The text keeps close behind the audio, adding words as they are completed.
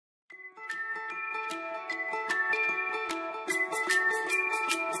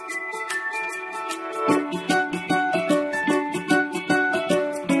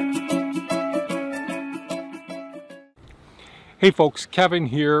Hey folks, Kevin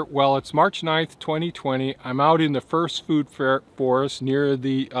here. Well, it's March 9th, 2020. I'm out in the first food forest near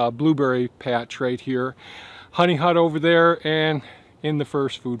the blueberry patch right here. Honey hut over there and in the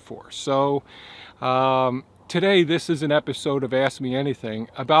first food forest. So today this is an episode of Ask Me Anything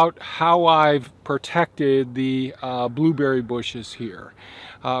about how I've protected the blueberry bushes here.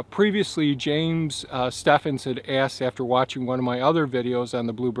 Previously, James Steffens had asked, after watching one of my other videos on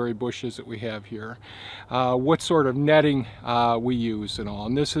the blueberry bushes that we have here, what sort of netting we use and all.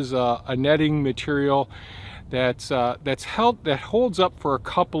 And this is a netting material that holds up for a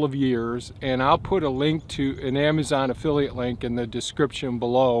couple of years, and I'll put a link to an Amazon affiliate link in the description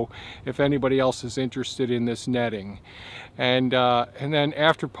below if anybody else is interested in this netting. And then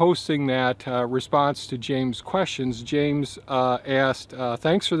after posting that response to James' questions, James asked,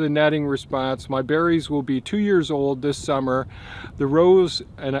 thanks for the netting response. My berries will be 2 years old this summer. The rows,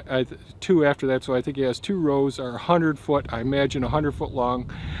 and two after that, so I think he has 2 rows, are 100 foot, I imagine 100 foot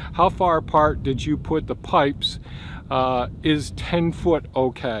long. How far apart did you put the pipes? Is 10 foot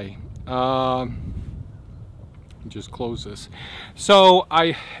okay? Just close this. So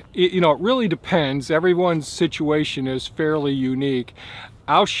it really depends. Everyone's situation is fairly unique.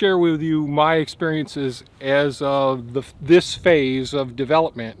 I'll share with you my experiences as of this phase of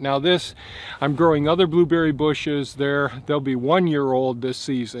development. Now I'm growing other blueberry bushes. They'll be 1 year old this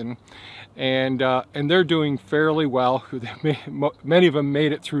season, and they're doing fairly well. Many of them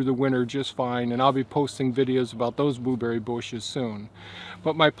made it through the winter just fine, and I'll be posting videos about those blueberry bushes soon.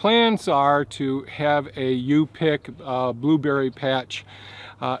 But my plans are to have a U-pick blueberry patch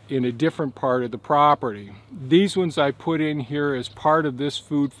in a different part of the property. These ones I put in here as part of this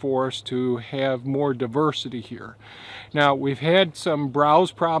food forest to have more diversity here. Now, we've had some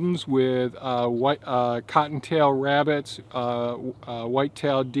browse problems with cottontail rabbits,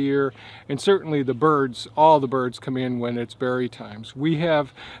 white-tailed deer, and certainly the birds. All the birds come in when it's berry times.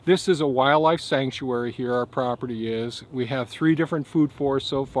 This is a wildlife sanctuary here, our property is. We have 3 different food forests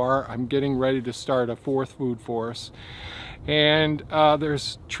so far. I'm getting ready to start a 4th food forest. And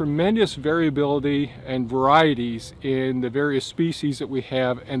there's tremendous variability and varieties in the various species that we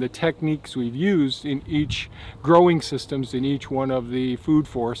have and the techniques we've used in each growing systems in each one of the food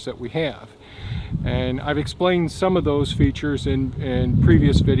forests that we have. And I've explained some of those features in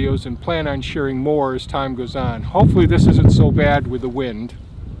previous videos and plan on sharing more as time goes on. Hopefully this isn't so bad with the wind.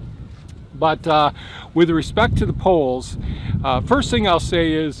 But with respect to the poles, first thing I'll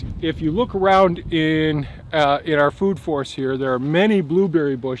say is, if you look around in our food forest here, there are many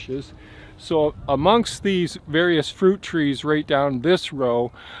blueberry bushes. So amongst these various fruit trees right down this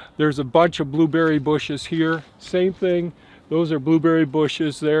row, there's a bunch of blueberry bushes here. Same thing, those are blueberry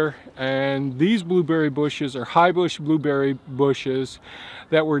bushes there. And these blueberry bushes are high bush blueberry bushes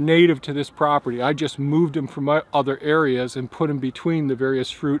that were native to this property. I just moved them from other areas and put them between the various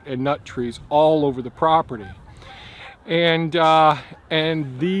fruit and nut trees all over the property. And there's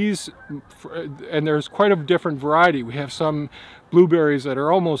quite a different variety. We have some blueberries that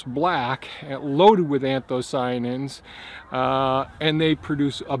are almost black, loaded with anthocyanins, and they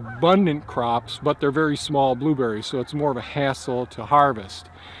produce abundant crops, but they're very small blueberries, so it's more of a hassle to harvest.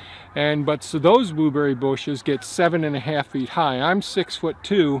 So those blueberry bushes get 7.5 feet high. I'm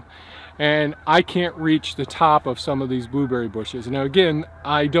 6'2", and I can't reach the top of some of these blueberry bushes. Now again,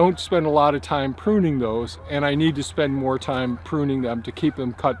 I don't spend a lot of time pruning those, and I need to spend more time pruning them to keep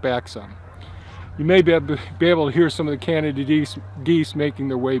them cut back some. You may be able to hear some of the Canada geese making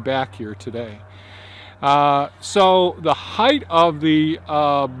their way back here today. So the height of the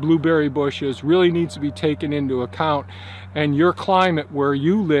blueberry bushes really needs to be taken into account, and your climate where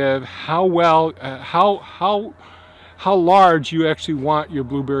you live, how large you actually want your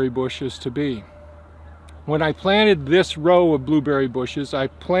blueberry bushes to be. When I planted this row of blueberry bushes, I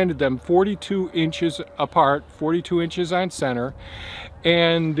planted them 42 inches apart, 42 inches on center,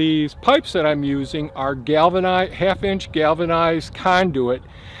 and these pipes that I'm using are galvanized, half-inch galvanized conduit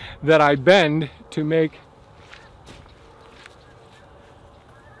that I bend to make.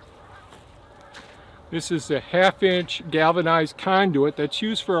 This is a half-inch galvanized conduit that's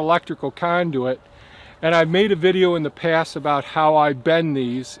used for electrical conduit. And I've made a video in the past about how I bend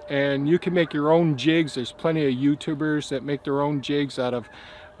these, and you can make your own jigs. There's plenty of YouTubers that make their own jigs out of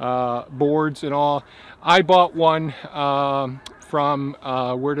boards and all. I bought one from,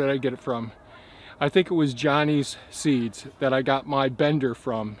 where did I get it from? I think it was Johnny's Seeds that I got my bender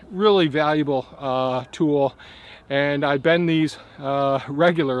from. Really valuable tool, and I bend these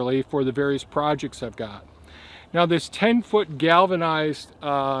regularly for the various projects I've got. Now this 10-foot galvanized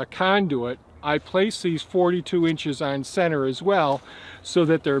conduit I place these 42 inches on center as well, so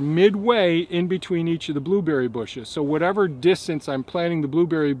that they're midway in between each of the blueberry bushes. So whatever distance I'm planting the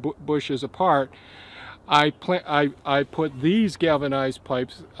blueberry bushes apart, I put these galvanized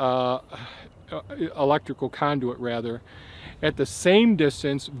pipes, electrical conduit rather, at the same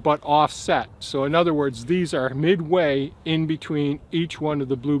distance but offset. So in other words, these are midway in between each one of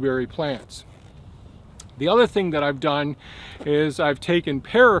the blueberry plants. The other thing that I've done is I've taken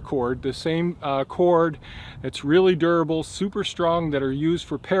paracord, the same cord that's really durable, super strong, that are used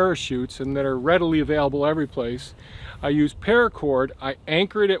for parachutes and that are readily available every place. I use paracord, I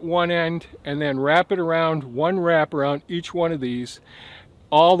anchor it at one end and then wrap it around, one wrap around each one of these,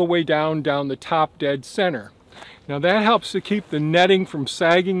 all the way down the top dead center. Now that helps to keep the netting from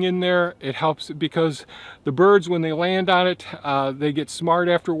sagging in there. It helps because the birds, when they land on it, they get smart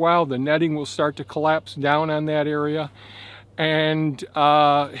after a while. The netting will start to collapse down on that area. And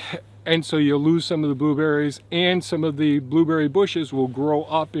so you'll lose some of the blueberries, and some of the blueberry bushes will grow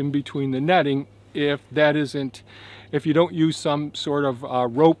up in between the netting if you don't use some sort of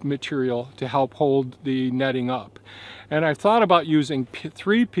rope material to help hold the netting up. And I've thought about using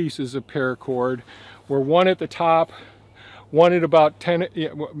 3 pieces of paracord, where one at the top, one at about 10,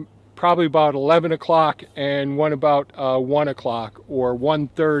 probably about 11 o'clock, and one about 1 o'clock, or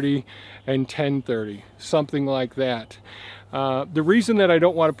 1:30 and 10:30, something like that. The reason that I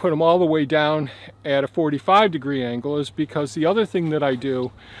don't want to put them all the way down at a 45-degree angle is because the other thing that I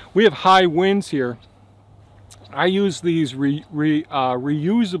do, we have high winds here. I use these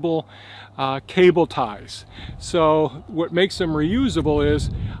reusable cable ties. So what makes them reusable is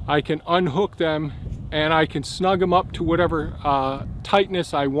I can unhook them and I can snug them up to whatever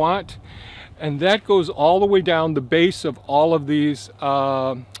tightness I want, and that goes all the way down the base of all of these,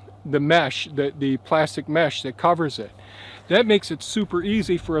 the mesh, the plastic mesh that covers it. That makes it super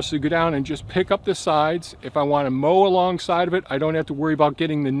easy for us to go down and just pick up the sides. If I want to mow alongside of it, I don't have to worry about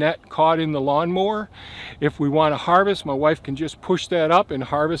getting the net caught in the lawnmower. If we want to harvest, my wife can just push that up and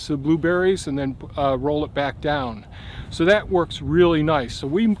harvest the blueberries and then roll it back down. So that works really nice. So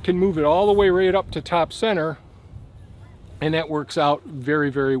we can move it all the way right up to top center, and that works out very,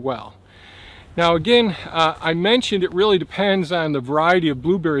 very well. Now again, I mentioned it really depends on the variety of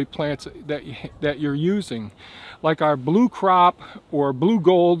blueberry plants that you're using. Like our blue crop or blue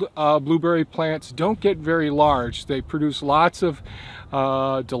gold blueberry plants don't get very large. They produce lots of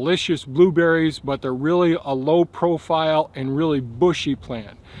delicious blueberries, but they're really a low profile and really bushy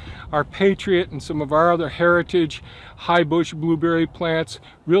plant. Our Patriot and some of our other heritage high bush blueberry plants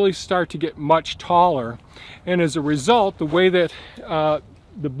really start to get much taller. And as a result, the way that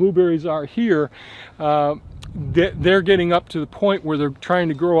the blueberries are here, they're getting up to the point where they're trying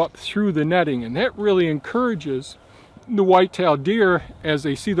to grow up through the netting, and that really encourages the white-tailed deer, as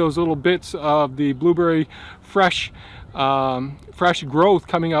they see those little bits of the blueberry fresh growth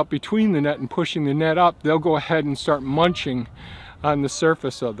coming out between the net and pushing the net up. They'll go ahead and start munching on the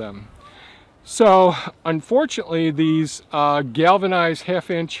surface of them. So unfortunately, these galvanized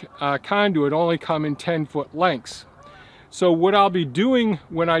 1/2-inch conduit only come in 10-foot lengths. So what I'll be doing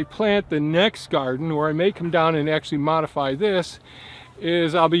when I plant the next garden, or I may come down and actually modify this,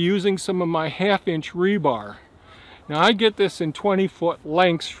 is I'll be using some of my 1/2-inch rebar. Now I get this in 20-foot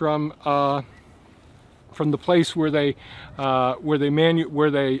lengths from the place where they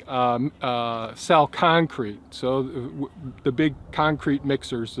sell concrete. So the big concrete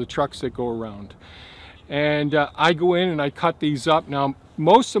mixers, the trucks that go around. And I go in and I cut these up. Now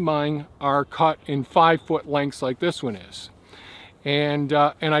most of mine are cut in 5-foot lengths like this one is. And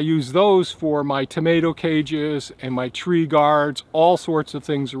I use those for my tomato cages and my tree guards, all sorts of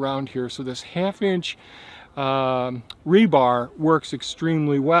things around here. So this 1/2-inch rebar works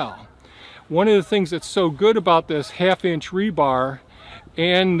extremely well. One of the things that's so good about this 1/2-inch rebar,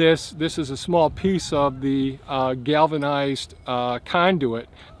 and this is a small piece of the galvanized conduit,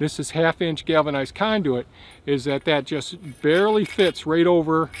 this is 1/2-inch galvanized conduit, is that just barely fits right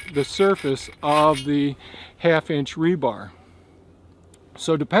over the surface of the 1/2-inch rebar.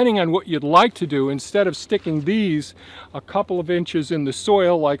 So depending on what you'd like to do, instead of sticking these a couple of inches in the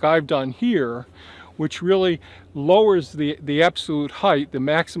soil like I've done here, which really lowers the absolute height, the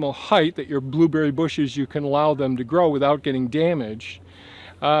maximal height that your blueberry bushes you can allow them to grow without getting damaged,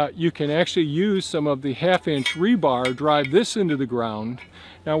 you can actually use some of the 1/2-inch rebar, drive this into the ground.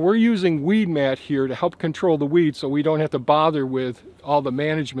 Now we're using weed mat here to help control the weeds, so we don't have to bother with all the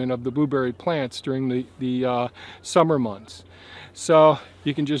management of the blueberry plants during the summer months. So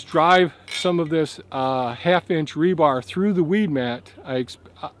you can just drive some of this 1/2-inch rebar through the weed mat.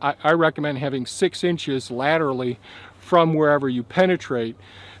 I recommend having 6 inches laterally from wherever you penetrate.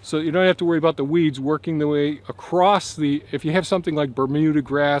 So you don't have to worry about the weeds working their way across the, if you have something like Bermuda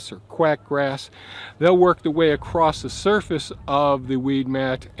grass or quack grass, they'll work their way across the surface of the weed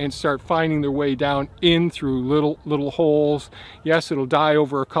mat and start finding their way down in through little holes. Yes, it'll die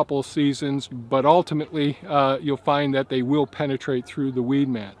over a couple of seasons, but ultimately you'll find that they will penetrate through the weed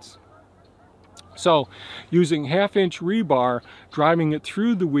mats. So using 1/2-inch rebar, driving it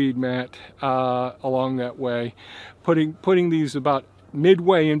through the weed mat along that way, putting these about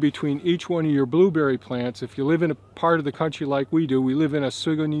midway in between each one of your blueberry plants. If you live in a part of the country like we do, we live in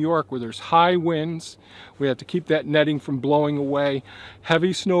Oswego, New York, where there's high winds. We have to keep that netting from blowing away.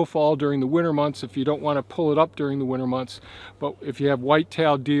 Heavy snowfall during the winter months if you don't want to pull it up during the winter months. But if you have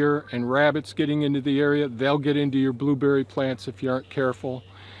white-tailed deer and rabbits getting into the area, they'll get into your blueberry plants if you aren't careful.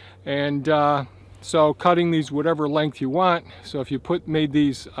 And so cutting these whatever length you want. So if you made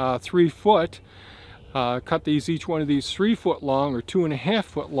these 3 foot, cut these, each one of these 3 foot long or 2.5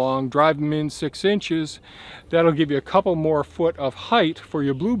 foot long, drive them in 6 inches. That'll give you a couple more foot of height for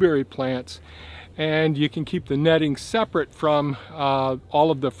your blueberry plants, and you can keep the netting separate from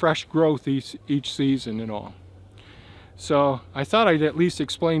all of the fresh growth each season and all. So I thought I'd at least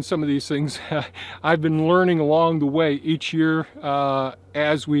explain some of these things. I've been learning along the way each year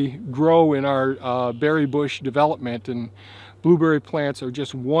as we grow in our berry bush development, and blueberry plants are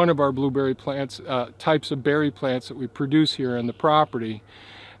just one of our blueberry plants, types of berry plants that we produce here on the property.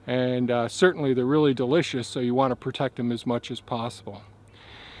 And certainly they're really delicious, so you want to protect them as much as possible.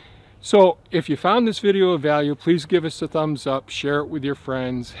 So if you found this video of value, please give us a thumbs up, share it with your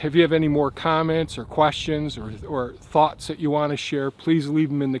friends. If you have any more comments or questions or thoughts that you want to share, please leave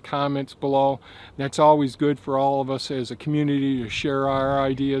them in the comments below. That's always good for all of us as a community to share our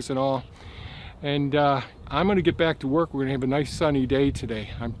ideas and all. And I'm going to get back to work. We're going to have a nice sunny day today.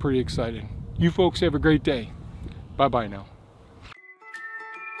 I'm pretty excited. You folks have a great day. Bye-bye now.